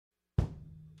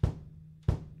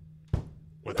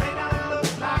But they don't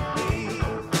look like me.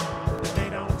 They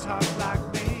don't talk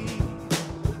like me.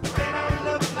 They don't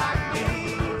look like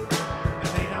me.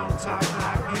 They don't talk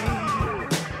like me.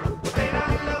 They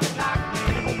don't look like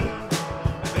me.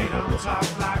 They don't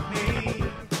talk like me.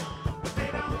 They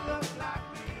don't look like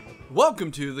me.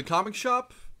 Welcome to the Comic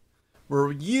Shop,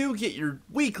 where you get your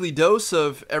weekly dose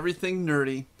of everything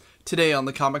nerdy. Today on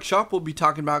the Comic Shop, we'll be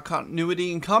talking about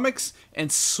continuity in comics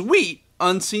and sweet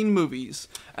unseen movies.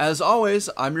 As always,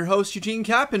 I'm your host, Eugene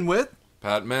Capon, with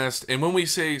Pat Mest. And when we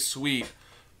say sweet,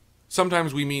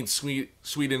 sometimes we mean sweet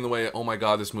in the way, oh my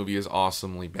god, this movie is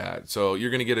awesomely bad. So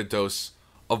you're going to get a dose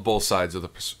of both sides of the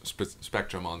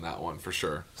spectrum on that one, for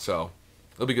sure. So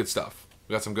it'll be good stuff.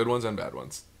 We got some good ones and bad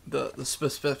ones. the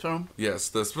spectrum. Yes,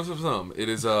 the spectrum. It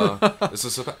is it's a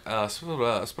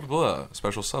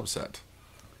special subset.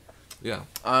 Yeah.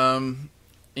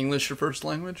 English your first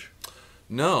language?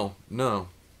 No.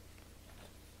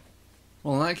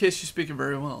 Well, in that case, you speak it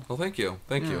very well. Well, thank you.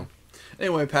 Thank you.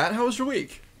 Anyway, Pat, how was your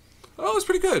week? Oh, it was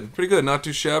pretty good. Pretty good. Not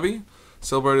too shabby.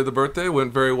 Celebrated the birthday.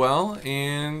 Went very well.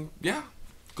 And, yeah.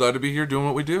 Glad to be here doing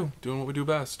what we do. Doing what we do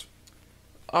best.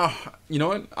 You know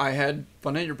what? I had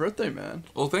fun at your birthday, man.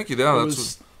 Well, thank you. Yeah,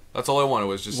 that's all I wanted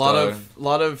was just... A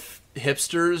lot of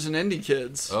hipsters and indie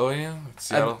kids. Oh, yeah.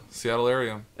 Seattle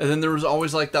area. And then there was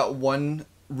always, like, that one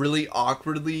really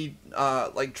awkwardly,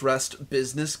 dressed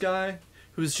business guy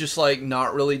who's just, like,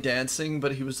 not really dancing,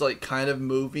 but he was, like, kind of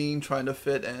moving, trying to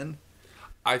fit in.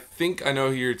 I think I know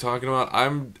who you're talking about.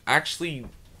 I'm actually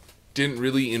didn't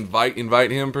really invite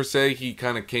him, per se. He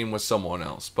kind of came with someone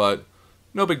else, but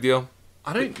no big deal.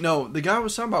 I don't know. The guy I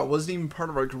was talking about wasn't even part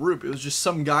of our group. It was just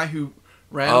some guy who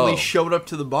randomly showed up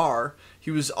to the bar.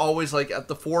 He was always, like, at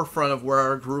the forefront of where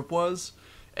our group was.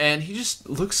 And he just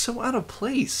looked so out of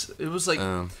place. It was like...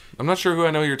 I'm not sure who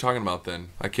I know you're talking about then.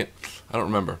 I don't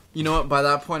remember. You know what? By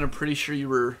that point, I'm pretty sure you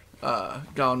were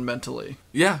gone mentally.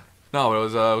 Yeah. No, it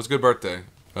was a good birthday.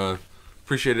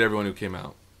 Appreciated everyone who came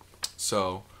out.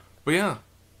 So, but yeah.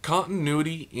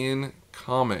 Continuity in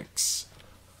comics.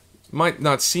 Might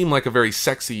not seem like a very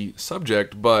sexy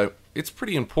subject, but it's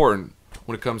pretty important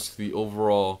when it comes to the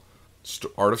overall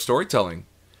art of storytelling,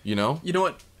 you know? You know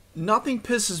what? Nothing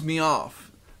pisses me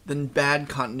off than bad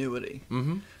continuity.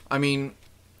 Mm-hmm. I mean,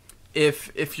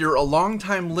 if you're a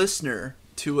longtime listener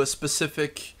to a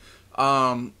specific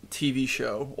TV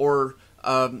show or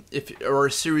or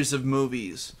a series of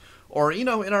movies, or, you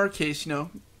know, in our case, you know,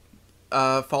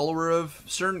 a follower of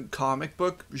certain comic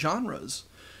book genres,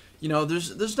 you know,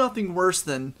 there's nothing worse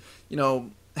than, you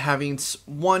know, having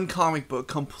one comic book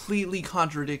completely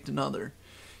contradict another.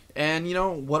 And, you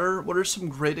know, what are some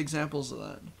great examples of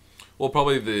that? Well,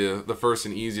 probably the first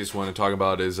and easiest one to talk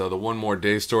about is the One More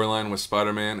Day storyline with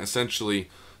Spider-Man. Essentially,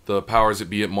 the powers that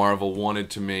be at Marvel wanted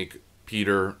to make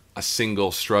Peter a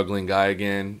single struggling guy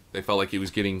again. They felt like he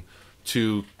was getting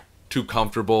too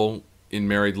comfortable in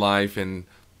married life, and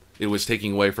it was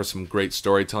taking away from some great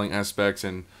storytelling aspects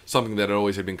and something that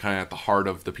always had been kind of at the heart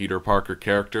of the Peter Parker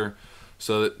character.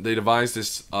 So they devised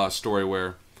this story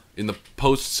where, in the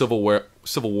post-Civil War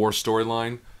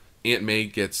storyline, Aunt May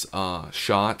gets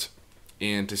shot,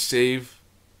 and to save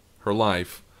her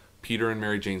life, Peter and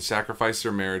Mary Jane sacrifice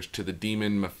their marriage to the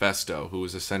demon Mephesto, who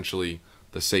is essentially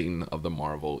the Satan of the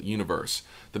Marvel Universe.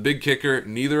 The big kicker,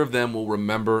 neither of them will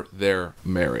remember their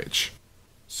marriage.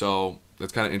 So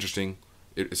that's kind of interesting.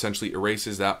 It essentially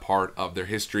erases that part of their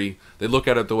history. They look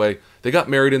at it the way they got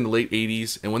married in the late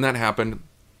 80s, and when that happened,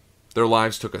 their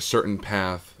lives took a certain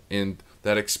path, and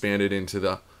that expanded into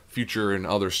the future and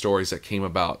other stories that came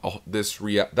about.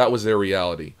 That was their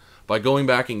reality. By going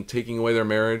back and taking away their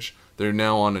marriage, they're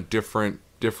now on a different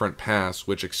path,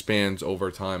 which expands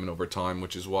over time,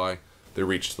 which is why they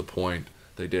reached the point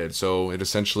they did. So it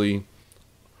essentially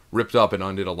ripped up and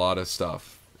undid a lot of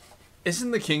stuff.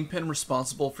 Isn't the Kingpin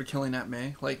responsible for killing Aunt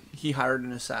May? Like, he hired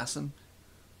an assassin?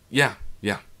 Yeah.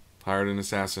 Hired an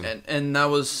assassin. And that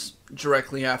was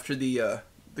directly after the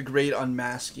great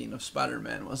unmasking of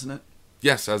Spider-Man, wasn't it?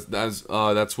 Yes,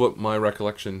 that's what my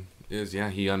recollection is. Yeah,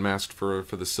 he unmasked for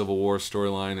the Civil War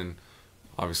storyline, and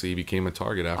obviously he became a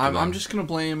target after that. I'm just going to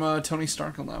blame Tony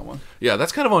Stark on that one. Yeah,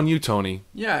 that's kind of on you, Tony.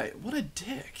 Yeah, what a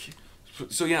dick.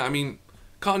 So yeah, I mean,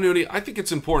 continuity, I think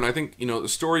it's important. I think, you know, the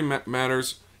story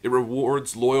matters. It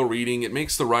rewards loyal reading. It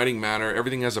makes the writing matter.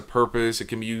 Everything has a purpose. It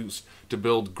can be used to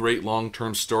build great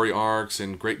long-term story arcs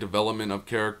and great development of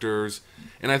characters.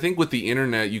 And I think with the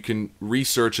internet, you can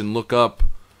research and look up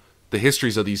the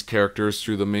histories of these characters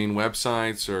through the main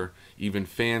websites or even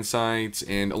fan sites.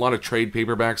 And a lot of trade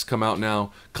paperbacks come out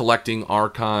now collecting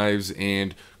archives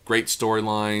and great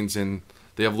storylines. And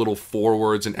They have little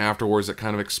forewords and afterwords that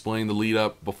kind of explain the lead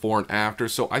up, before and after.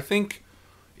 So I think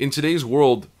in today's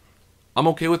world, I'm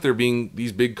okay with there being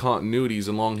these big continuities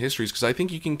and long histories, because I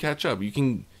think you can catch up. You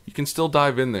can still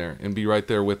dive in there and be right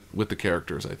there with the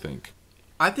characters, I think.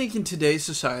 I think in today's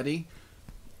society,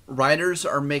 writers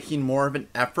are making more of an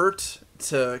effort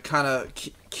to kind of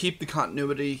keep the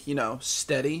continuity,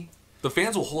 steady. The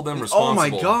fans will hold them responsible. Oh my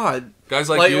god. Guys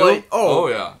like you? Oh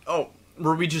yeah. Oh,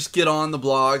 where we just get on the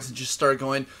blogs and just start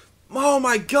going, oh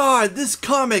my god, this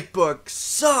comic book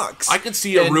sucks. I could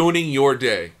see it ruining your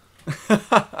day.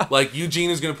 Like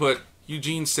Eugene is going to put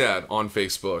Eugene sad on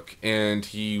Facebook, and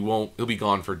he'll be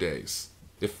gone for days.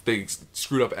 If they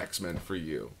screwed up X-Men for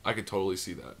you, I could totally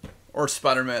see that. Or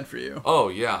Spider-Man for you. Oh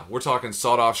yeah, we're talking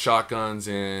sawed-off shotguns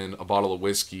and a bottle of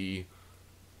whiskey.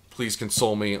 Please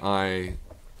console me, I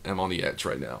am on the edge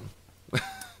right now.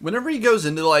 Whenever he goes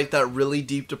into like that really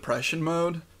deep depression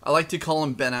mode, I like to call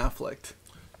him Ben Affleck.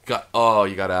 You got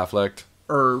Affleck?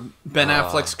 Or Ben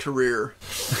Affleck's career.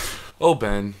 Oh,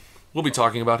 Ben. We'll be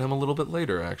talking about him a little bit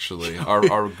later, actually.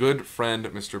 Our good friend,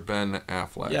 Mr. Ben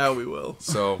Affleck. Yeah, we will.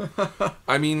 So,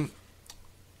 I mean,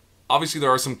 obviously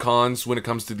there are some cons when it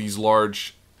comes to these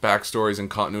large backstories and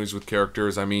continuities with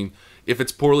characters. I mean, if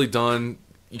it's poorly done,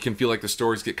 you can feel like the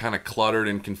stories get kind of cluttered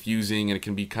and confusing, and it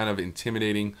can be kind of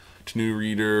intimidating to new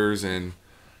readers, and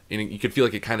you can feel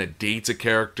like it kind of dates a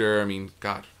character. I mean,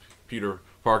 God, Peter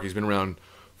Parker's been around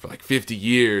for like 50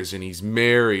 years, and he's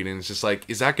married, and it's just like,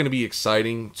 is that going to be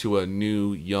exciting to a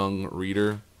new young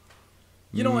reader?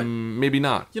 You know what? Maybe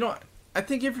not. You know what? I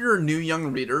think if you're a new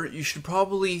young reader, you should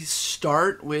probably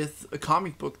start with a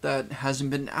comic book that hasn't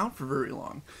been out for very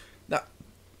long.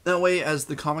 That way, as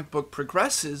the comic book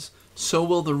progresses, so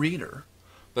will the reader.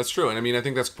 That's true, and I mean, I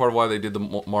think that's part of why they did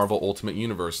the Marvel Ultimate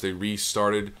Universe. They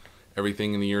restarted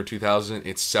everything in the year 2000.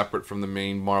 It's separate from the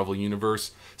main Marvel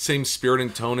Universe. Same spirit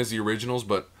and tone as the originals,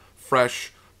 but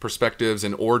fresh perspectives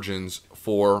and origins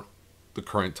for the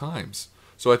current times.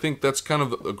 So I think that's kind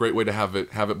of a great way to have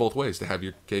it both ways, to have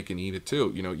your cake and eat it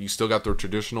too. You still got the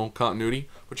traditional continuity,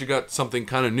 but you got something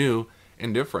kind of new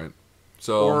and different.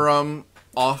 So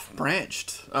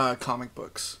off-branched comic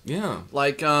books. Yeah.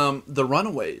 Like The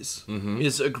Runaways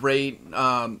is a great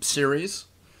series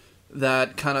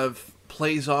that kind of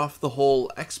plays off the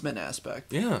whole X-Men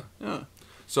aspect. Yeah. Yeah.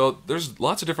 So there's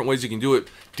lots of different ways you can do it.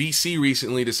 DC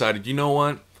recently decided, you know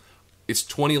what? It's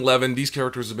 2011. These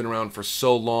characters have been around for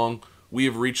so long. We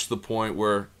have reached the point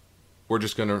where we're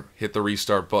just going to hit the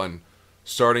restart button.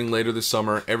 Starting later this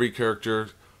summer, every character,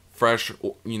 fresh,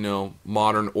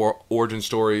 modern origin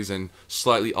stories and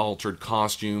slightly altered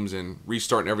costumes, and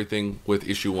restarting everything with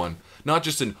issue 1. Not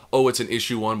just it's an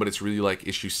issue 1, but it's really like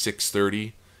issue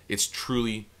 630. It's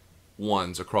truly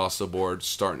ones across the board,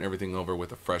 starting everything over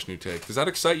with a fresh new take. Does that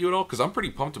excite you at all? Because I'm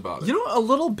pretty pumped about it. A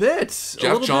little bit.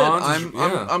 Jeff Johns.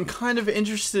 I'm kind of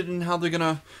interested in how they're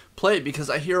gonna play it, because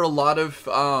I hear a lot of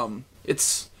a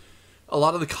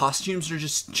lot of the costumes are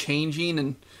just changing,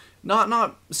 and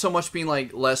not so much being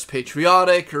like less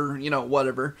patriotic or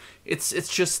whatever. It's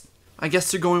just, I guess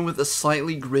they're going with a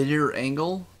slightly grittier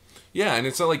angle. Yeah, and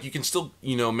it's not like you can still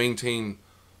maintain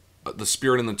the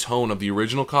spirit and the tone of the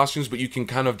original costumes, but you can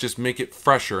kind of just make it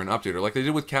fresher and updated, like they did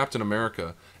with Captain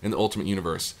America in the Ultimate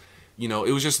Universe. It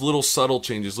was just little subtle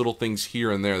changes, little things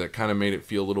here and there that kind of made it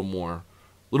feel a little more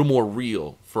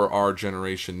real for our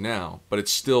generation now. But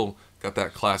it's still got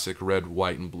that classic red,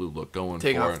 white, and blue look going for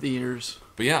it. Take off the ears.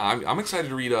 But yeah, I'm excited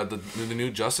to read the new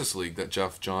Justice League that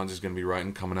Jeff Johns is going to be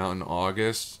writing, coming out in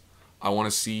August. I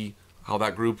want to see how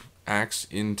that group acts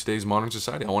in today's modern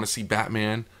society. I want to see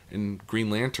Batman and Green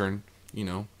Lantern,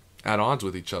 at odds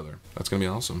with each other. That's going to be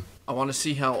awesome. I want to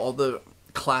see how all the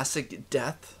classic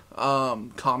death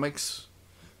comics,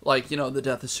 like, the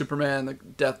death of Superman, the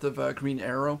death of Green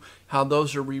Arrow, how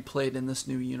those are replayed in this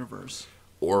new universe.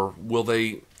 Or will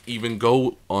they even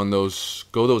go those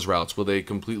routes? Will they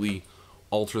completely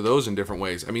alter those in different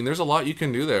ways? I mean, there's a lot you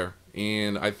can do there,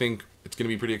 and I think it's going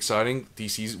to be pretty exciting.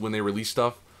 DC's, when they release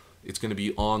stuff, it's going to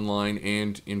be online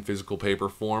and in physical paper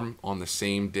form on the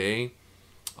same day.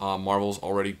 Marvel's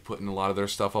already putting a lot of their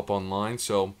stuff up online,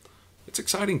 so it's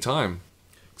exciting time.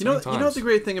 You know what the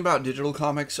great thing about digital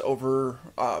comics over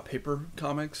paper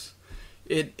comics?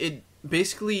 It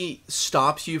basically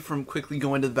stops you from quickly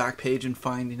going to the back page and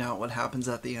finding out what happens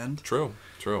at the end. True.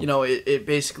 It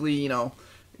basically,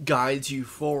 guides you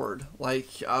forward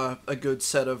like a good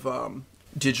set of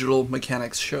digital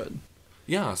mechanics should.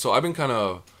 Yeah, so I've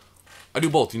been I do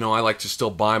both. I like to still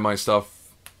buy my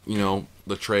stuff, the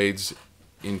trades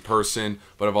in person,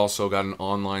 but I've also got an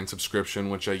online subscription,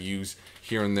 which I use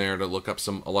here and there to look up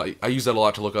I use that a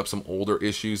lot to look up some older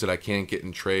issues that I can't get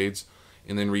in trades.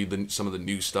 and then read some of the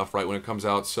new stuff right when it comes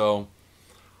out. So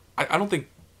I don't think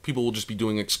people will just be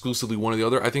doing exclusively one or the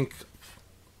other. I think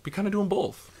be kind of doing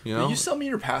both. You know? Will you sell me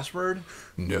your password?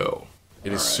 No,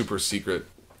 it is super secret.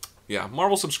 Yeah,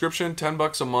 Marvel subscription,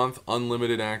 $10 a month,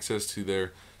 unlimited access to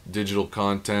their digital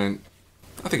content.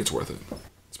 I think it's worth it.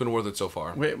 It's been worth it so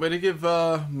far. Way to give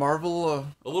Marvel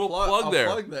a little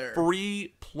plug there.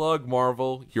 Free plug,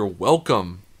 Marvel. You're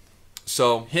welcome.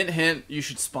 So hint, you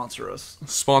should sponsor us.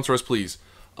 Sponsor us, please.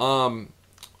 I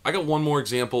got one more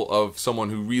example of someone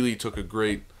who really took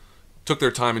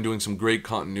their time in doing some great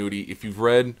continuity. If you've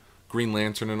read Green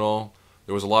Lantern and all,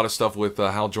 there was a lot of stuff with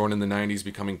Hal Jordan in the 90s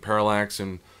becoming Parallax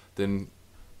and then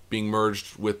being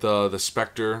merged with the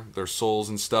Spectre, their souls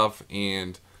and stuff,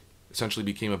 and essentially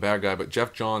became a bad guy. But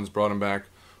Jeff Johns brought him back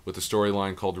with a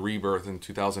storyline called Rebirth in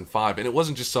 2005. And it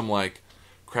wasn't just some like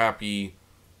crappy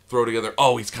throw together,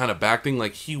 oh, he's kind of back thing.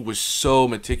 Like, he was so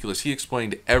meticulous. He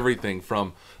explained everything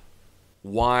from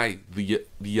why the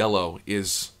yellow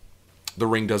is, the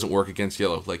ring doesn't work against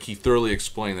yellow. Like, he thoroughly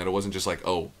explained that. It wasn't just like,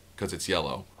 oh, because it's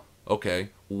yellow. Okay,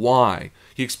 why?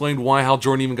 He explained why Hal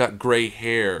Jordan even got gray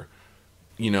hair,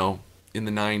 you know, in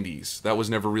the 90s. That was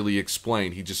never really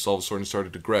explained. He just all of a sudden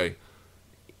started to gray.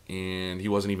 And he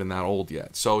wasn't even that old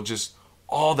yet. So just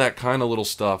all that kind of little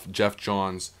stuff Jeff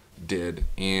Johns did.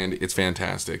 And it's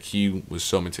fantastic. He was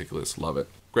so meticulous. Love it.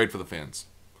 Great for the fans.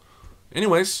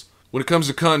 Anyways, when it comes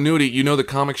to continuity, you know the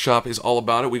comic shop is all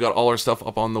about it. We got all our stuff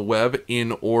up on the web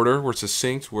in order. We're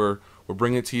succinct. We're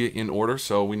bringing it to you in order.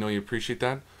 So we know you appreciate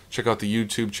that. Check out the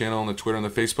YouTube channel and the Twitter and the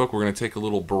Facebook. We're going to take a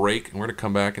little break. And we're going to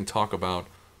come back and talk about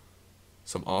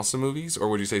some awesome movies, or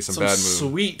would you say some bad movies?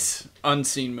 Sweet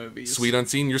unseen movies. Sweet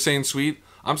unseen? You're saying sweet?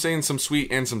 I'm saying some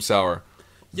sweet and some sour.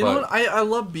 You know what? I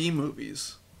love B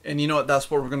movies, and you know what? That's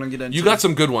what we're gonna get into. You got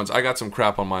some good ones. I got some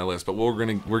crap on my list, but we're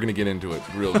gonna get into it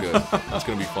real good. It's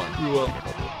gonna be fun. You will.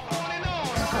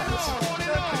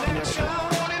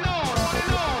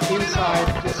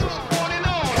 Inside the system.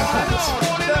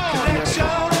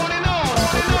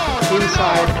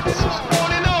 Inside the system.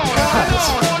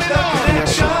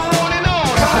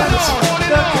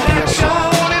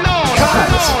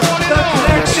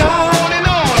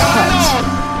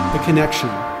 The connection.